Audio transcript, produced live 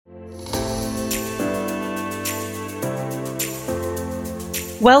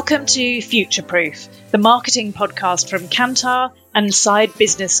Welcome to Future Proof, the marketing podcast from Kantar and Saïd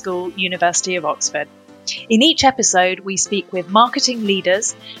Business School, University of Oxford. In each episode, we speak with marketing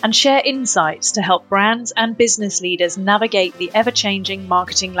leaders and share insights to help brands and business leaders navigate the ever-changing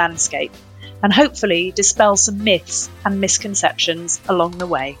marketing landscape and hopefully dispel some myths and misconceptions along the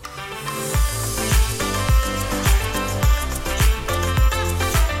way.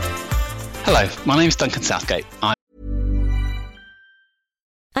 Hello, my name is Duncan Southgate.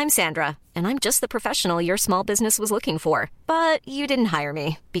 I'm Sandra, and I'm just the professional your small business was looking for. But you didn't hire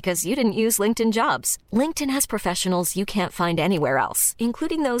me because you didn't use LinkedIn Jobs. LinkedIn has professionals you can't find anywhere else,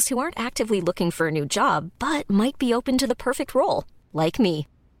 including those who aren't actively looking for a new job, but might be open to the perfect role, like me.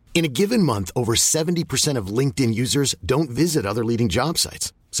 In a given month, over 70% of LinkedIn users don't visit other leading job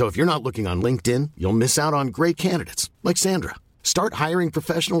sites. So if you're not looking on LinkedIn, you'll miss out on great candidates like Sandra. Start hiring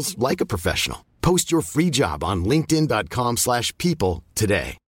professionals like a professional. Post your free job on linkedin.com/people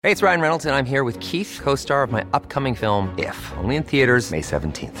today. Hey, it's Ryan Reynolds, and I'm here with Keith, co-star of my upcoming film, If, only in theaters May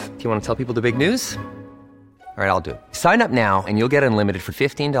 17th. Do you want to tell people the big news? All right, I'll do it. Sign up now and you'll get unlimited for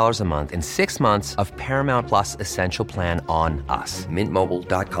 $15 a month and 6 months of Paramount Plus Essential Plan on us.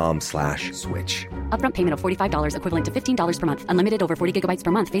 MintMobile.com/switch. Upfront payment of $45 equivalent to $15 per month. Unlimited over 40 gigabytes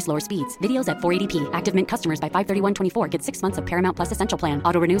per month. Face lower speeds. Videos at 480p. Active Mint customers by 531.24 get 6 months of Paramount Plus Essential Plan.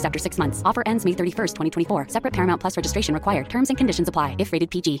 Auto renews after 6 months. Offer ends May 31st, 2024. Separate Paramount Plus registration required. Terms and conditions apply if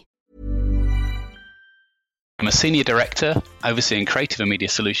rated PG. I'm a Senior Director overseeing creative and media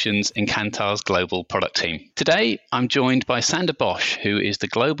solutions in Kantar's global product team. Today, I'm joined by Sander Bosch, who is the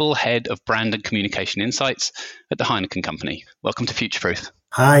Global Head of Brand and Communication Insights at the Heineken Company. Welcome to Future Proof.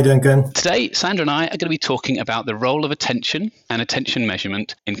 Hi, Duncan. Today, Sandra and I are going to be talking about the role of attention and attention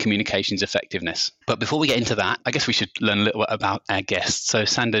measurement in communications effectiveness. But before we get into that, I guess we should learn a little bit about our guests. So,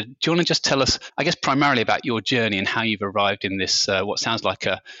 Sandra, do you want to just tell us, I guess, primarily about your journey and how you've arrived in this, what sounds like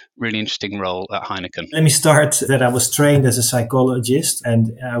a really interesting role at Heineken? Let me start that I was trained as a psychologist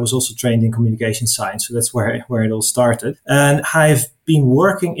and I was also trained in communication science. So that's where it all started. And I've been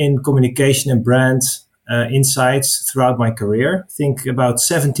working in communication and brand insights throughout my career. I think about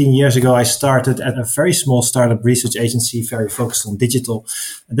 17 years ago, I started at a very small startup research agency, very focused on digital.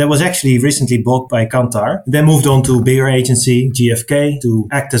 That was actually recently bought by Kantar. Then moved on to a bigger agency, GfK, to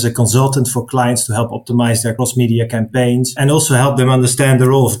act as a consultant for clients to help optimize their cross-media campaigns and also help them understand the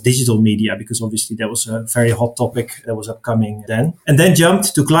role of digital media, because obviously that was a very hot topic that was upcoming then. And then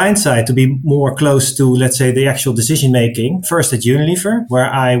jumped to client side to be more close to, let's say, the actual decision making. First at Unilever, where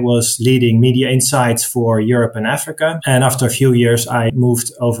I was leading media insights for Europe and Africa. And after a few years, I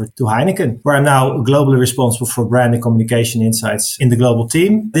moved over to Heineken, where I'm now globally responsible for brand and communication insights in the global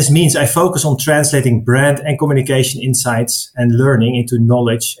team. This means I focus on translating brand and communication insights and learning into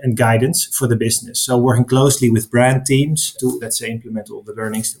knowledge and guidance for the business. So working closely with brand teams to, let's say, implement all the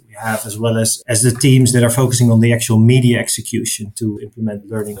learnings that we have, as well as the teams that are focusing on the actual media execution to implement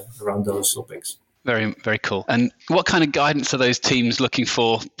learning around those topics. Very, very cool. And what kind of guidance are those teams looking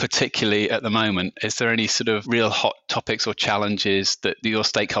for, particularly at the moment? Is there any sort of real hot topics or challenges that your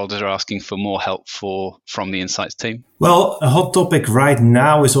stakeholders are asking for more help from the insights team? Well, a hot topic right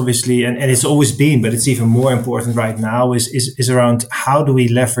now is obviously, and it's always been, but it's even more important right now, is around how do we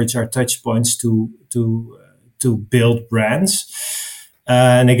leverage our touch points to build brands.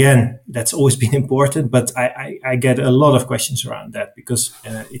 And again, that's always been important, but I get a lot of questions around that because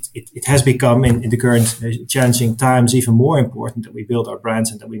it has become in the current challenging times even more important that we build our brands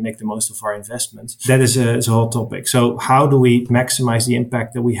and that we make the most of our investments. That is a hot topic. So how do we maximize the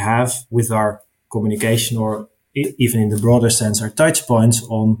impact that we have with our communication, or even in the broader sense, our touch points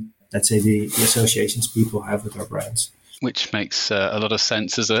on, let's say, the associations people have with our brands? Which makes a lot of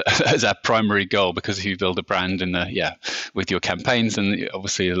sense as our primary goal, because if you build a brand with your campaigns, and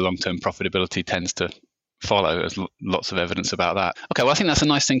obviously the long-term profitability tends to follow. There's lots of evidence about that. Okay, well, I think that's a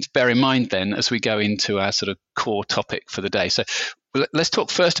nice thing to bear in mind then as we go into our sort of core topic for the day. So let's talk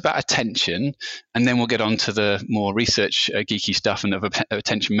first about attention, and then we'll get on to the more research geeky stuff and of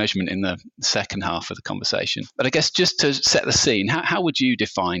attention measurement in the second half of the conversation. But I guess just to set the scene, how would you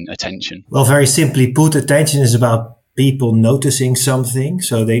define attention? Well, very simply put, attention is about people noticing something.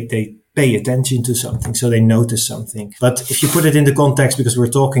 So they pay attention to something, so they notice something. But if you put it in the context, because we're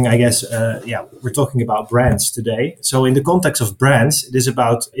talking, we're talking about brands today. So in the context of brands, it is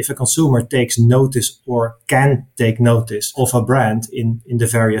about if a consumer takes notice or can take notice of a brand in the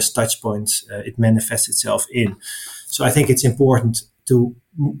various touch points it manifests itself in. So I think it's important to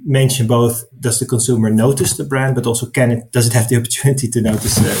mention both, does the consumer notice the brand, but also does it have the opportunity to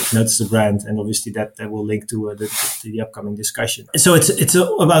notice the brand? And obviously that will link to the upcoming discussion. So it's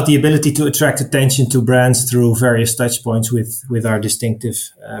about the ability to attract attention to brands through various touch points with our distinctive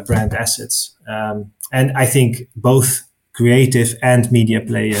brand assets. And I think both creative and media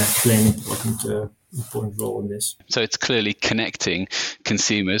play an important role in this. So it's clearly connecting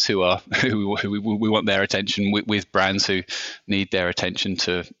consumers who we want their attention with brands who need their attention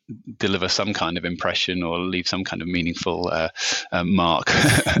to deliver some kind of impression or leave some kind of meaningful mark.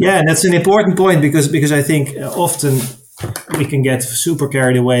 Yeah, and that's an important point because I think often we can get super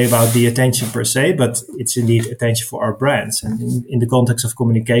carried away about the attention per se, but it's indeed attention for our brands. And in the context of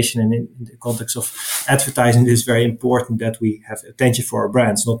communication and in the context of advertising, it is very important that we have attention for our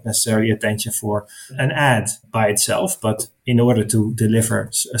brands, not necessarily attention for an ad by itself, but in order to deliver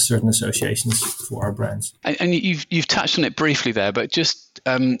certain associations for our brands. And you've touched on it briefly there, but just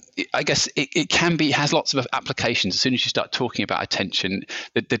I guess it has lots of applications. As soon as you start talking about attention,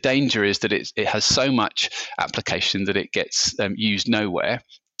 the danger is that it has so much application that it gets used nowhere.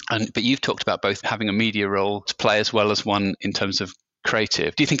 But you've talked about both having a media role to play as well as one in terms of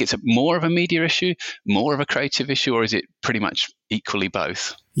creative. Do you think it's more of a media issue, more of a creative issue, or is it pretty much equally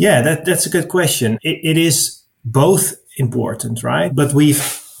both? Yeah, that's a good question. It is both important, right? But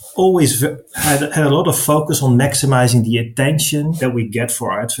we've always had a lot of focus on maximizing the attention that we get for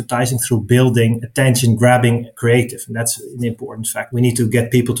our advertising through building attention, grabbing creative. And that's an important fact. We need to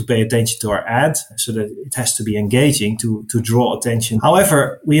get people to pay attention to our ad so that it has to be engaging to draw attention.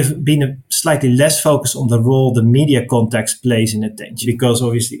 However, we have been slightly less focused on the role the media context plays in attention, because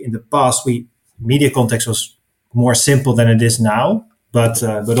obviously in the past, media context was more simple than it is now. But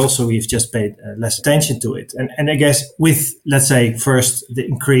also we've just paid less attention to it. And I guess with, let's say, first the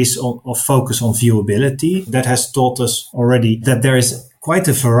increase of focus on viewability, that has taught us already that there is quite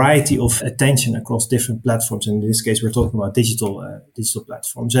a variety of attention across different platforms. And in this case, we're talking about digital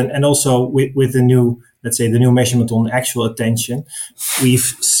platforms. And also with the new, let's say, the new measurement on actual attention,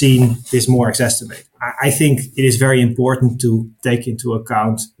 we've seen this more exacerbated. I think it is very important to take into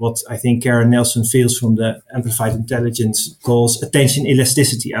account what I think Karen Nelson-Fields from the Amplified Intelligence calls attention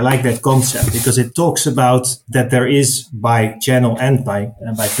elasticity. I like that concept because it talks about that there is, by channel and by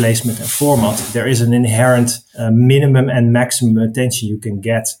placement and format, there is an inherent minimum and maximum attention you can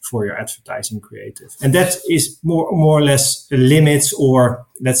get for your advertising creative. And that is more or less limits, or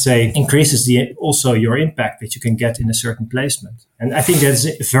let's say increases also your impact that you can get in a certain placement. And I think that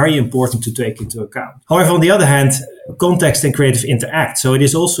is very important to take into account. However, on the other hand, context and creative interact. So it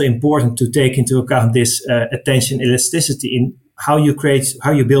is also important to take into account this attention elasticity in how you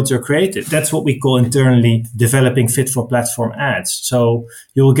build your creative. That's what we call internally developing fit for platform ads. So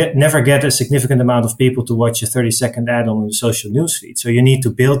you'll never get a significant amount of people to watch a 30-second ad on the social newsfeed. So you need to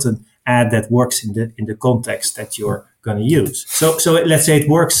build an ad that works in the context that you're going to use. So let's say it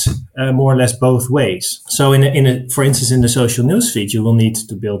works more or less both ways. So for instance, in the social newsfeed, you will need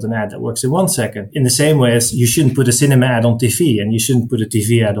to build an ad that works in 1 second. In the same way as you shouldn't put a cinema ad on TV, and you shouldn't put a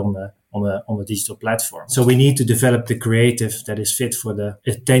TV ad on a digital platform. So we need to develop the creative that is fit for the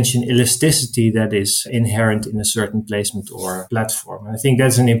attention elasticity that is inherent in a certain placement or platform. And I think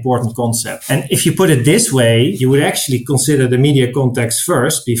that's an important concept. And if you put it this way, you would actually consider the media context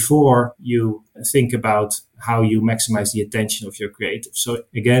first before you think about how you maximize the attention of your creative. So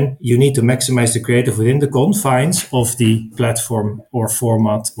again, you need to maximize the creative within the confines of the platform or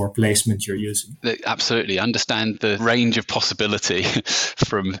format or placement you're using. Absolutely. Understand the range of possibility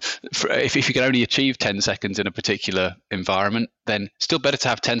if you can only achieve 10 seconds in a particular environment, then still better to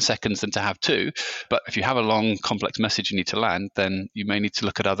have 10 seconds than to have 2. But if you have a long, complex message you need to land, then you may need to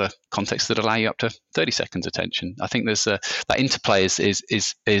look at other contexts that allow you up to 30 seconds attention. I think there's that interplay is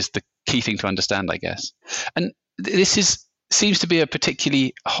the key thing to understand, I guess. And this seems to be a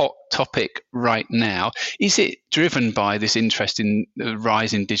particularly hot topic right now. Is it driven by this interest in the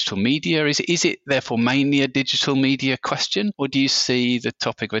rise in digital media? Is it therefore mainly a digital media question? Or do you see the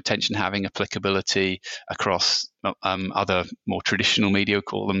topic of attention having applicability across other more traditional media,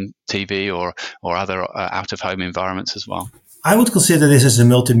 call them TV or other out-of-home environments as well? I would consider this as a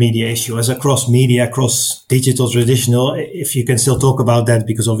multimedia issue, as across media, across digital, traditional, if you can still talk about that,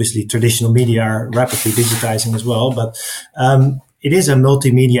 because obviously traditional media are rapidly digitizing as well. But it is a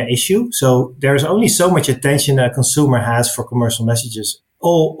multimedia issue. So there's only so much attention a consumer has for commercial messages.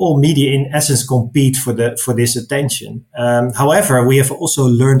 All media in essence compete for this attention. However, we have also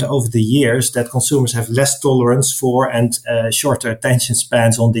learned over the years that consumers have less tolerance for and shorter attention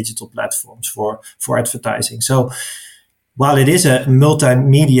spans on digital platforms for advertising. So while it is a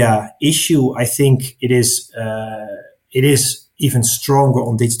multimedia issue, I think it is even stronger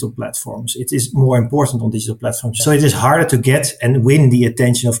on digital platforms. It is more important on digital platforms. So it is harder to get and win the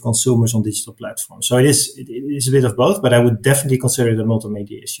attention of consumers on digital platforms. So it is a bit of both, but I would definitely consider it a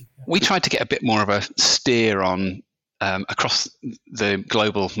multimedia issue. We tried to get a bit more of a steer on across the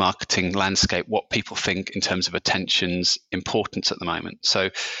global marketing landscape, what people think in terms of attention's importance at the moment. So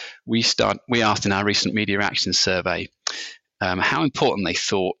we asked in our recent media reactions survey how important they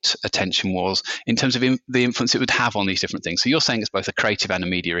thought attention was in terms of the influence it would have on these different things. So you're saying it's both a creative and a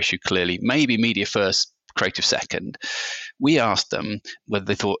media issue, clearly, maybe media first, creative second. We asked them whether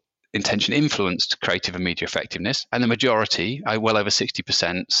they thought intention influenced creative and media effectiveness, and the majority, well over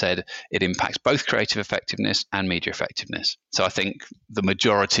 60%, said it impacts both creative effectiveness and media effectiveness. So I think the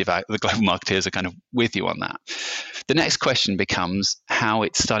majority of the global marketeers are kind of with you on that. The next question becomes how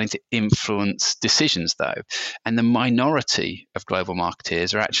it's starting to influence decisions, though. And the minority of global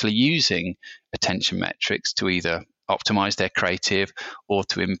marketeers are actually using attention metrics to either optimize their creative or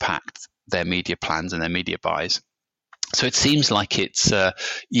to impact their media plans and their media buys. So it seems like it's,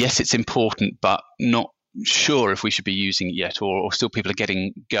 yes, it's important, but not sure if we should be using it yet, or still people are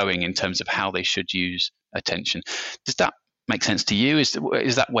getting going in terms of how they should use attention. Does that make sense to you? Is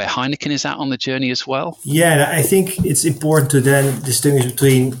that where Heineken is at on the journey as well? Yeah, I think it's important to then distinguish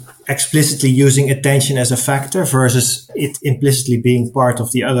between explicitly using attention as a factor versus it implicitly being part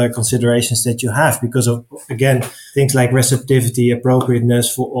of the other considerations that you have, because of, again, things like receptivity,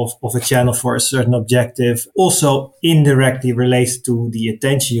 appropriateness of a channel for a certain objective also indirectly relates to the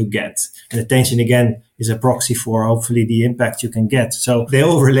attention you get. And attention, again, is a proxy for hopefully the impact you can get. So they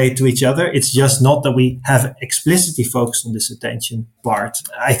all relate to each other. It's just not that we have explicitly focused on this attention part.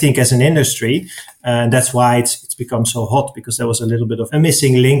 I think as an industry, and that's why it's become so hot, because there was a little bit of a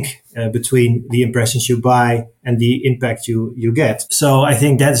missing link between the impressions you buy and the impact you get. So I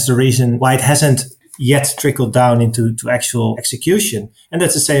think that's the reason why it hasn't yet trickled down into actual execution. And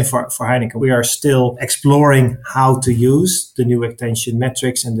that's the same for Heineken. We are still exploring how to use the new attention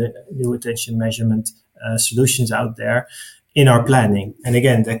metrics and the new attention measurement solutions out there in our planning. And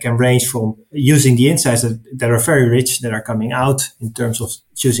again, that can range from using the insights that are very rich, that are coming out in terms of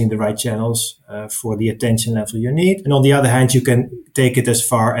choosing the right channels for the attention level you need. And on the other hand, you can take it as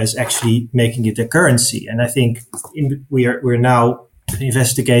far as actually making it a currency. And I think we're now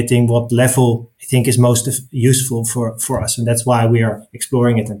investigating what level I think is most useful for us. And that's why we are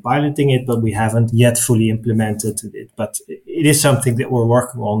exploring it and piloting it, but we haven't yet fully implemented it. But it is something that we're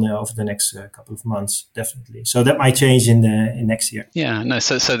working on over the next couple of months, definitely. So that might change in next year. Yeah, no.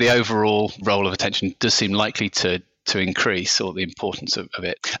 So the overall role of attention does seem likely to increase, or the importance of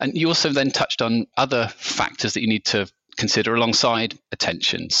it. And you also then touched on other factors that you need to consider alongside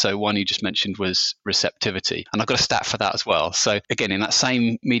attention. So one you just mentioned was receptivity. And I've got a stat for that as well. So again, in that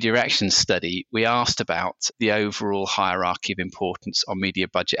same media reactions study, we asked about the overall hierarchy of importance on media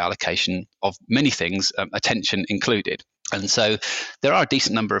budget allocation of many things, attention included. And so there are a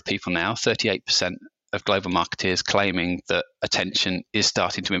decent number of people now, 38% of global marketeers, claiming that attention is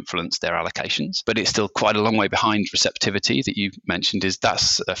starting to influence their allocations, but it's still quite a long way behind receptivity that you mentioned.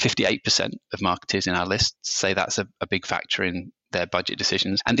 That's 58% of marketers in our list say that's a big factor in their budget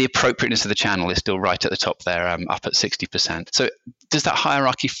decisions. And the appropriateness of the channel is still right at the top there, up at 60%. So does that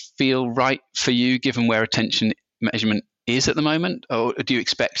hierarchy feel right for you, given where attention measurement is at the moment? Or do you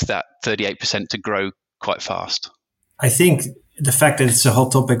expect that 38% to grow quite fast? I think the fact that it's a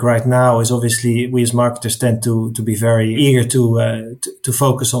hot topic right now is obviously, we as marketers tend to be very eager to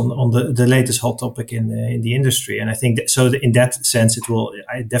focus on the latest hot topic in the industry. And I think that, so in that sense, it will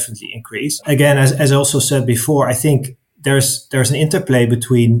definitely increase. Again, as I also said before, I think there's an interplay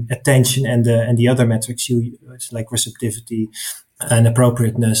between attention and the other metrics it's like receptivity and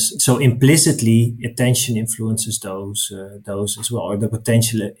appropriateness. So implicitly, attention influences those as well, or the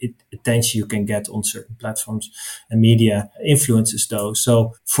potential attention you can get on certain platforms and media influences those.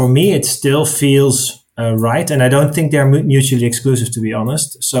 So for me, it still feels right, and I don't think they're mutually exclusive, to be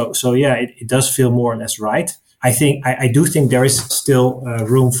honest. So yeah, it does feel more or less right. I do think there is still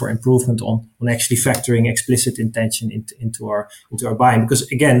room for improvement on actually factoring explicit intention into our buying,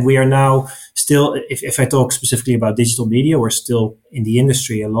 because again, we are now still, if I talk specifically about digital media, we're still in the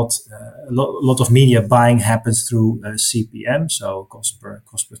industry a lot of media buying happens through CPM, so cost per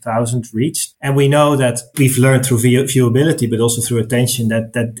thousand reached, and we know that we've learned through viewability, but also through attention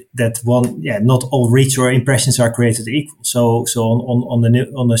that not all reach or impressions are created equal. So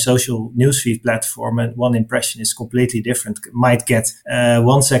on the social newsfeed platform, and one impression is completely different. Might get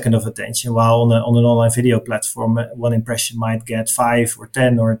 1 second of attention, while while on an online video platform, one impression might get 5 or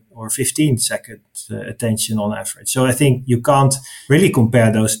 10 or 15 seconds attention on average. So I think you can't really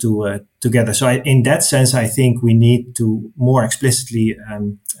compare those two together. So in that sense, I think we need to more explicitly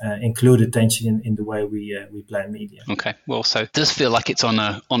include attention in the way we plan media. Okay, well, so it does feel like it's on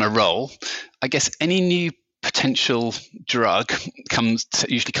a roll. I guess any new potential drug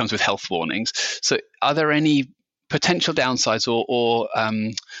usually comes with health warnings. So are there any potential downsides or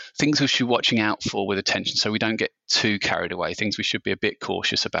things we should be watching out for with attention so we don't get too carried away, things we should be a bit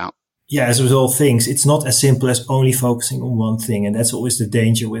cautious about? Yeah, as with all things, it's not as simple as only focusing on one thing. And that's always the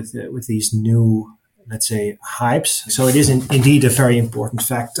danger with these new, let's say, hypes. So it is indeed a very important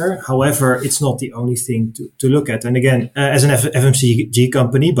factor. However, it's not the only thing to look at. And again, as an FMCG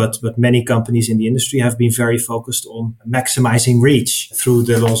company, but many companies in the industry have been very focused on maximizing reach through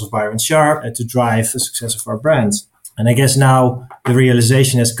the laws of Byron Sharp to drive the success of our brands. And I guess now the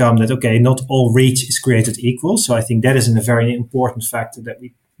realization has come that, okay, not all reach is created equal. So I think that is a very important factor that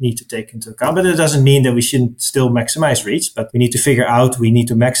we need to take into account. But it doesn't mean that we shouldn't still maximize reach, but we need to figure out we need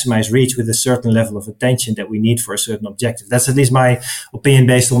to maximize reach with a certain level of attention that we need for a certain objective. That's at least my opinion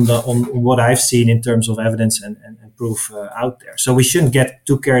based on what I've seen in terms of evidence and proof out there. So we shouldn't get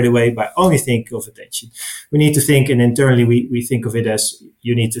too carried away by only thinking of attention. We need to think, and internally we think of it as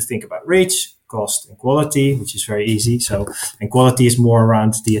you need to think about reach, cost, and quality, which is very easy. And quality is more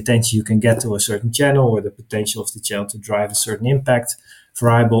around the attention you can get to a certain channel or the potential of the channel to drive a certain impact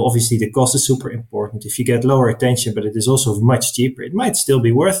variable. Obviously, the cost is super important. If you get lower attention, but it is also much cheaper, it might still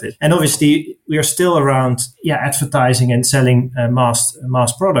be worth it. And obviously, we are still around advertising and selling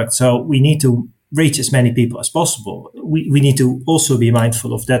mass products. So we need to reach as many people as possible. We need to also be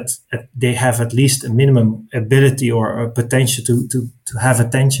mindful of that. They have at least a minimum ability or a potential to have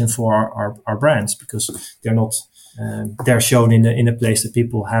attention for our brands, because they're not they're shown in a place that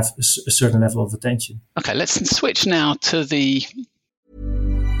people have a certain level of attention. Okay, let's switch now to the...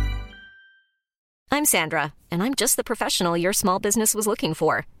 I'm Sandra, and I'm just the professional your small business was looking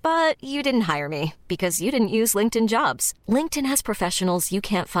for. But you didn't hire me because you didn't use LinkedIn Jobs. LinkedIn has professionals you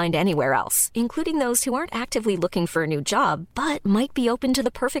can't find anywhere else, including those who aren't actively looking for a new job, but might be open to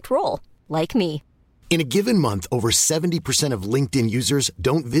the perfect role, like me. In a given month, over 70% of LinkedIn users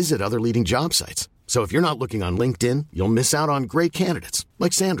don't visit other leading job sites. So if you're not looking on LinkedIn, you'll miss out on great candidates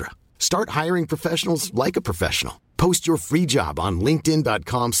like Sandra. Start hiring professionals like a professional. Post your free job on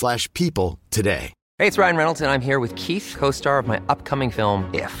linkedin.com/people today. Hey, it's Ryan Reynolds, and I'm here with Keith, co-star of my upcoming film,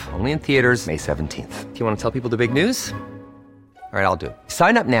 If, only in theaters May 17th. Do you want to tell people the big news? All right, I'll do it.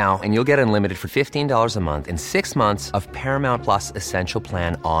 Sign up now and you'll get unlimited for $15 a month and 6 months of Paramount Plus Essential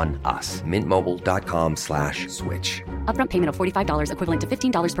Plan on us. MintMobile.com/switch. Upfront payment of $45 equivalent to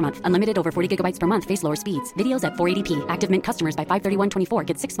 $15 per month. Unlimited over 40 gigabytes per month. Face lower speeds. Videos at 480p. Active Mint customers by 531.24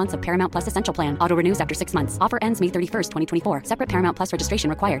 get 6 months of Paramount Plus Essential Plan. Auto renews after 6 months. Offer ends May 31st, 2024. Separate Paramount Plus registration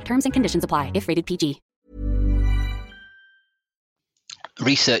required. Terms and conditions apply if rated PG.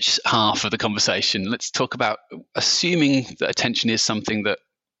 Research half of the conversation. Let's talk about assuming that attention is something that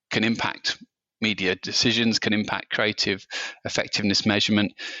can impact media decisions, can impact creative effectiveness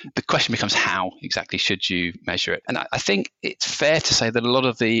measurement. The question becomes, how exactly should you measure it? And I think it's fair to say that a lot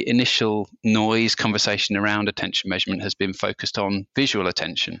of the initial noise conversation around attention measurement has been focused on visual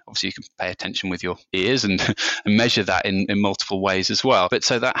attention. Obviously, you can pay attention with your ears and measure that in multiple ways as well. But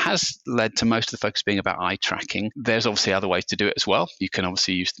so that has led to most of the focus being about eye tracking. There's obviously other ways to do it as well. You can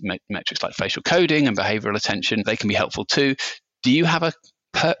obviously use metrics like facial coding and behavioral attention. They can be helpful too. Do you have a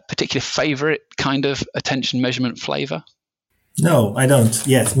particular favorite kind of attention measurement flavor? No, I don't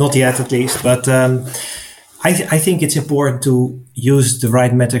yet, not yet at least. But I think it's important to use the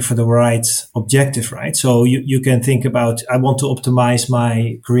right metric for the right objective, right? So you can think about, I want to optimize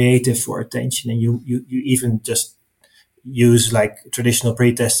my creative for attention, and you even just use like traditional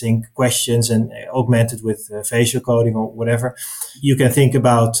pre-testing questions and augment it with facial coding or whatever. You can think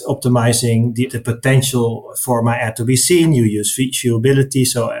about optimizing the potential for my ad to be seen. You use viewability,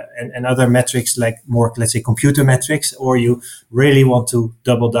 and other metrics like more, let's say, computer metrics, or you really want to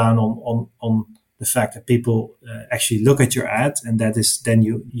double down on the fact that people actually look at your ad, and that is then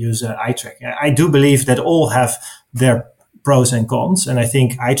you use eye tracking. I do believe that all have their pros and cons. And I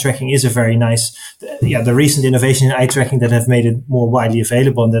think eye tracking is a very nice, the recent innovation in eye tracking that have made it more widely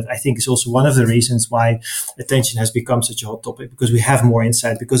available. And that I think is also one of the reasons why attention has become such a hot topic, because we have more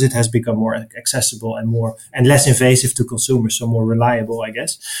insight, because it has become more accessible and less invasive to consumers. So more reliable, I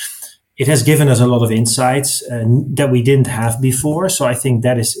guess. It has given us a lot of insights that we didn't have before. So I think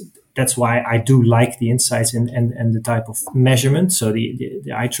that is that's why I do like the insights and the type of measurement, so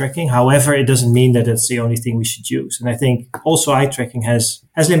the eye tracking. However, it doesn't mean that that's the only thing we should use. And I think also eye tracking has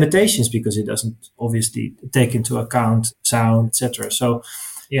limitations because it doesn't obviously take into account sound, etc. So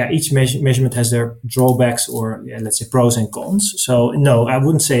yeah, each measurement has their drawbacks or let's say pros and cons. So no, I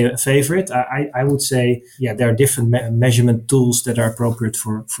wouldn't say a favorite. I would say, there are different measurement tools that are appropriate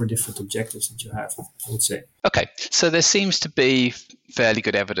for different objectives that you have, I would say. Okay, so there seems to be fairly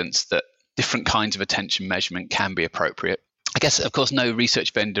good evidence that different kinds of attention measurement can be appropriate. I guess, of course, no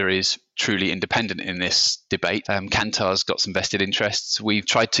research vendor is truly independent in this debate. Kantar's got some vested interests. We've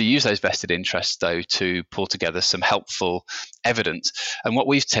tried to use those vested interests, though, to pull together some helpful evidence. And what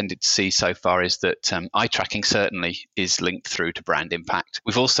we've tended to see so far is that eye tracking certainly is linked through to brand impact.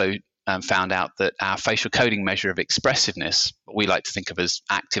 We've also found out that our facial coding measure of expressiveness, what we like to think of as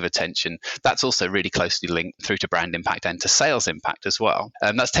active attention, that's also really closely linked through to brand impact and to sales impact as well.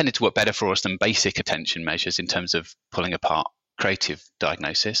 That's tended to work better for us than basic attention measures in terms of pulling apart creative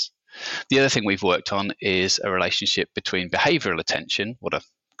diagnosis. The other thing we've worked on is a relationship between behavioral attention, what a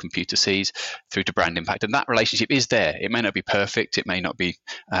computer sees, through to brand impact. And that relationship is there. It may not be perfect. It may not be,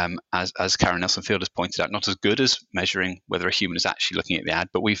 as Karen Nelson-Field has pointed out, not as good as measuring whether a human is actually looking at the ad,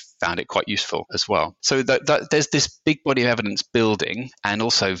 but we've found it quite useful as well. So there's this big body of evidence building, and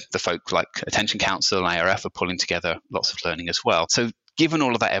also the folk like Attention Council and ARF are pulling together lots of learning as well. So given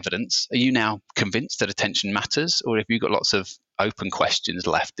all of that evidence, are you now convinced that attention matters, or have you got lots of open questions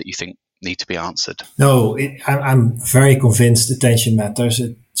left that you think need to be answered? No, I'm very convinced attention matters.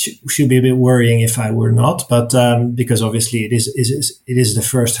 It should be a bit worrying if I were not, but because obviously it is the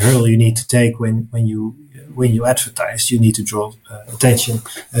first hurdle you need to take when you advertise. You need to draw attention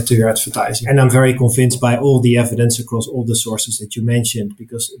to your advertising, and I'm very convinced by all the evidence across all the sources that you mentioned,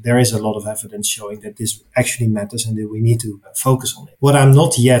 because there is a lot of evidence showing that this actually matters and that we need to focus on it. What I'm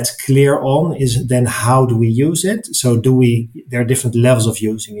not yet clear on is then how do we use it? So there are different levels of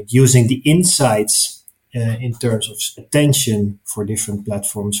using it. Using the insights in terms of attention for different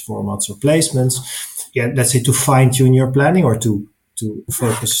platforms, formats, or placements. Let's say to fine tune your planning or to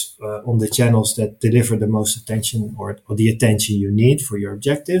focus on the channels that deliver the most attention or the attention you need for your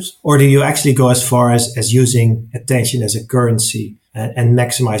objectives? Or do you actually go as far as using attention as a currency and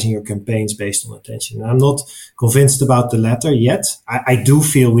maximizing your campaigns based on attention? And I'm not convinced about the latter yet. I do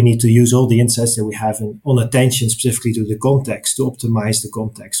feel we need to use all the insights that we have on attention, specifically to the context, to optimize the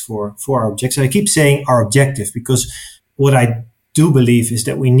context for our objectives. I keep saying our objective because what I do believe is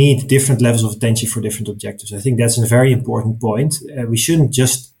that we need different levels of attention for different objectives. I think that's a very important point. We shouldn't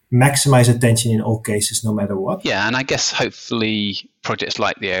just maximize attention in all cases, no matter what. Yeah, and I guess hopefully projects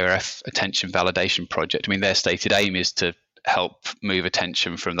like the ARF Attention Validation Project, their stated aim is to help move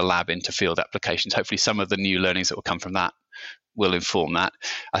attention from the lab into field applications. Hopefully some of the new learnings that will come from that will inform that.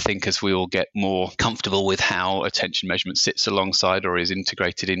 I think as we all get more comfortable with how attention measurement sits alongside or is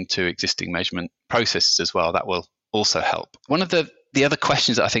integrated into existing measurement processes as well, that will also help. One of the other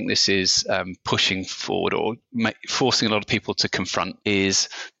questions that I think this is pushing forward or forcing a lot of people to confront is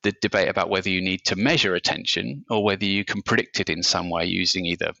the debate about whether you need to measure attention or whether you can predict it in some way using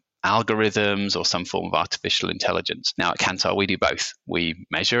either algorithms or some form of artificial intelligence. Now at Kantar, we do both. We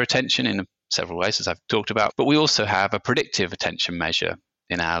measure attention in several ways, as I've talked about, but we also have a predictive attention measure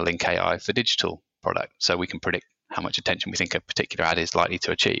in our Link AI for Digital product. So we can predict how much attention we think a particular ad is likely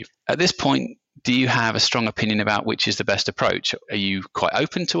to achieve. At this point, do you have a strong opinion about which is the best approach? Are you quite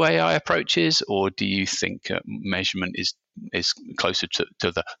open to AI approaches, or do you think measurement is closer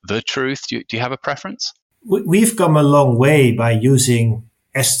to the truth? Do you have a preference? We've come a long way by using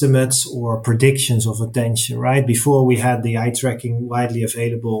estimates or predictions of attention, right? Before we had the eye tracking widely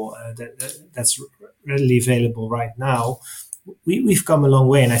available, that's readily available right now. We've come a long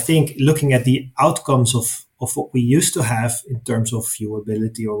way. And I think looking at the outcomes of what we used to have in terms of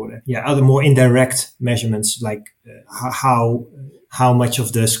viewability or whatever, other more indirect measurements like how much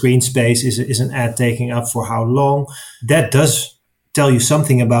of the screen space is an ad taking up for how long, that does tell you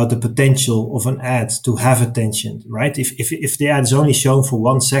something about the potential of an ad to have attention, right? If the ad is only shown for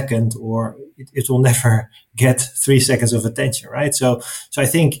 1 second, or it will never get 3 seconds of attention, right? So I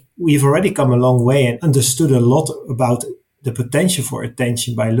think we've already come a long way and understood a lot about the potential for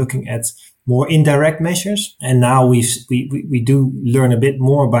attention by looking at more indirect measures. And now we do learn a bit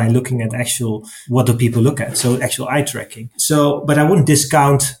more by looking at actual, what do people look at? So actual eye tracking. So, but I wouldn't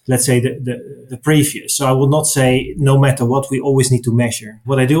discount, let's say, the previous. So I will not say no matter what, we always need to measure.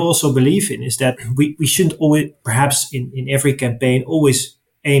 What I do also believe in is that we shouldn't always, perhaps in every campaign, always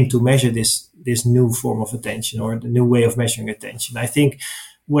aim to measure this new form of attention or the new way of measuring attention. I think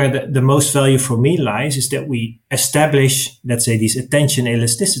where the most value for me lies is that we establish, let's say, these attention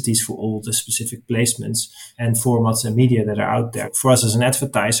elasticities for all the specific placements and formats and media that are out there. For us as an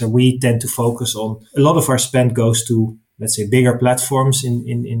advertiser, we tend to focus on a lot of our spend goes to, let's say, bigger platforms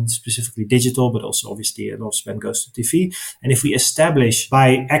in specifically digital, but also obviously a lot of spend goes to TV. And if we establish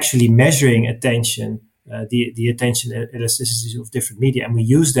by actually measuring attention, the attention elasticities of different media, and we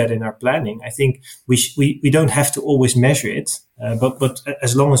use that in our planning, I think we don't have to always measure it, but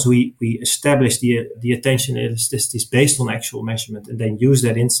as long as we establish the attention elasticities based on actual measurement, and then use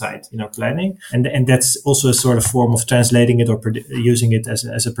that insight in our planning, and that's also a sort of form of translating it or using it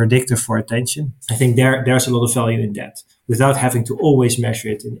as a predictor for attention. I think there's a lot of value in that, without having to always measure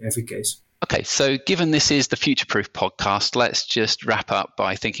it in every case. Okay, so given this is the Future Proof podcast, let's just wrap up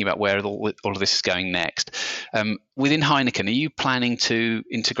by thinking about where all of this is going next. Within Heineken, are you planning to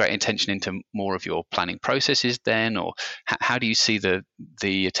integrate attention into more of your planning processes then, or how do you see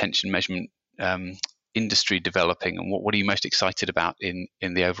the attention measurement industry developing, and what are you most excited about in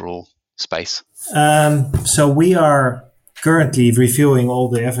the overall space? So we are currently reviewing all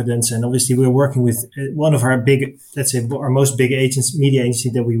the evidence, and obviously we're working with one of our big, let's say, our most big media agency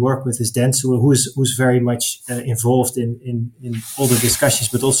that we work with is Dentsu, who's very much involved in all the discussions,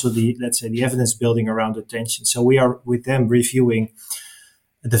 but also the evidence building around attention. So we are with them reviewing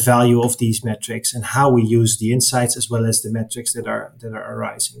the value of these metrics and how we use the insights as well as the metrics that are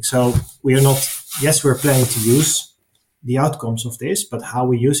arising. So we're planning to use the outcomes of this, but how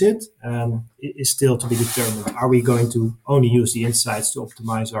we use it is still to be determined. Are we going to only use the insights to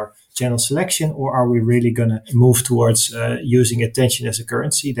optimize our channel selection, or are we really going to move towards using attention as a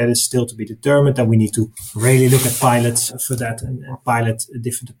currency? That is still to be determined, and we need to really look at pilots for that and pilot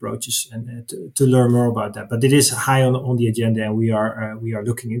different approaches and to learn more about that. But it is high on the agenda, and we are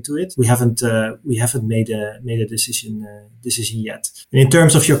looking into it. We haven't made a decision yet. And in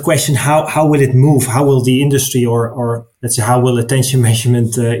terms of your question, how will it move? How will the industry or let's say, how will attention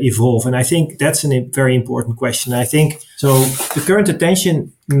measurement evolve? And I think that's a very important question. I think so. The current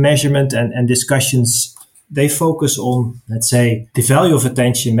attention measurement and discussions, they focus on, let's say, the value of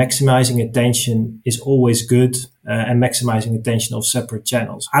attention. Maximizing attention is always good, and maximizing attention of separate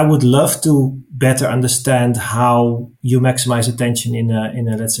channels. I would love to better understand how you maximize attention in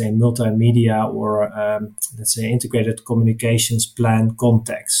a let's say multimedia or let's say integrated communications plan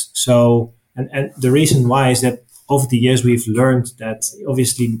context. So, and the reason why is that over the years, we've learned that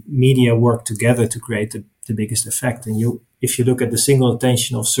obviously media work together to create the biggest effect. And if you look at the single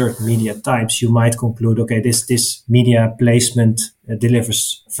attention of certain media types, you might conclude, okay, this media placement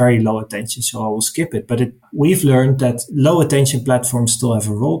delivers very low attention, so I will skip it. But we've learned that low attention platforms still have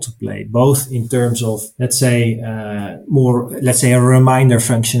a role to play, both in terms of, let's say, a reminder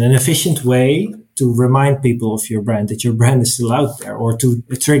function, an efficient way to remind people of your brand, that your brand is still out there, or to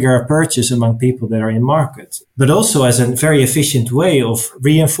trigger a purchase among people that are in market. But also as a very efficient way of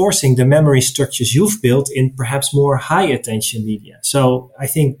reinforcing the memory structures you've built in perhaps more high attention media. So I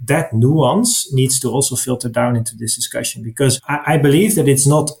think that nuance needs to also filter down into this discussion, because I believe that it's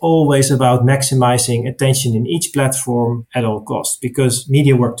not always about maximizing attention in each platform at all costs, because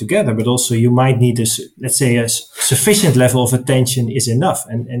media work together, but also you might need a sufficient level of attention is enough.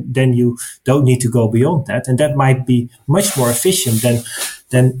 And then you don't need to go beyond that. And that might be much more efficient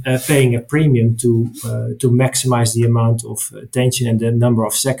than paying a premium to maximize the amount of attention and the number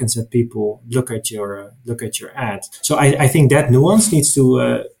of seconds that people look at your ad. So I think that nuance needs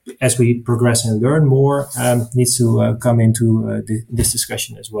to, as we progress and learn more, needs to come into this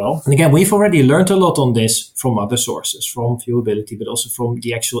discussion as well. And again, we've already learned a lot on this from other sources, from viewability, but also from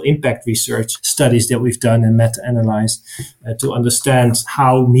the actual impact research studies that we've done and meta-analyzed to understand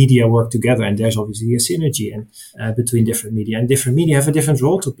how media work together. And there's obviously a synergy between different media, and different media have a different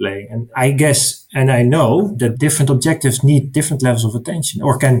role to play. And I guess, and I know that different objectives need different levels of attention,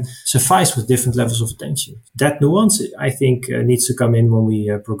 or can suffice with different levels of attention. That nuance, I think, needs to come in when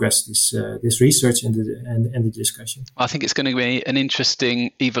we progress this research and the discussion. I think it's going to be an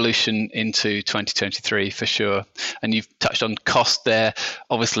interesting evolution into 2023 for sure. And you've touched on cost there.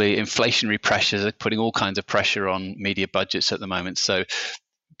 Obviously, inflationary pressures are putting all kinds of pressure on media budgets at the moment. So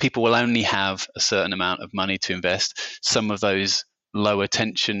people will only have a certain amount of money to invest. Some of those low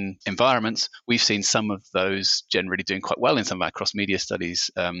attention environments, we've seen some of those generally doing quite well in some of our cross media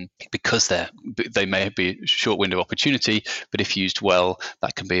studies because they may be a short window opportunity, but if used well,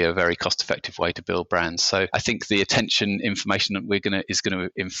 that can be a very cost effective way to build brands. So I think the attention information that is going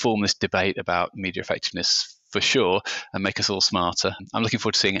to inform this debate about media effectiveness for sure, and make us all smarter. I'm looking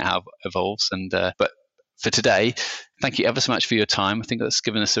forward to seeing how it evolves. But for today, thank you ever so much for your time. I think that's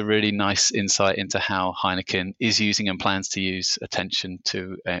given us a really nice insight into how Heineken is using and plans to use attention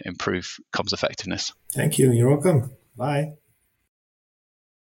to improve comms effectiveness. Thank you. You're welcome. Bye.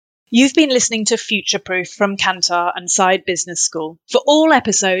 You've been listening to Future Proof from Kantar and Side Business School. For all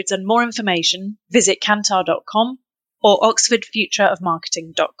episodes and more information, visit kantar.com or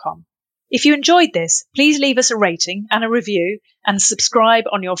oxfordfutureofmarketing.com. If you enjoyed this, please leave us a rating and a review and subscribe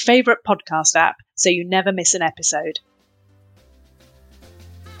on your favourite podcast app so you never miss an episode.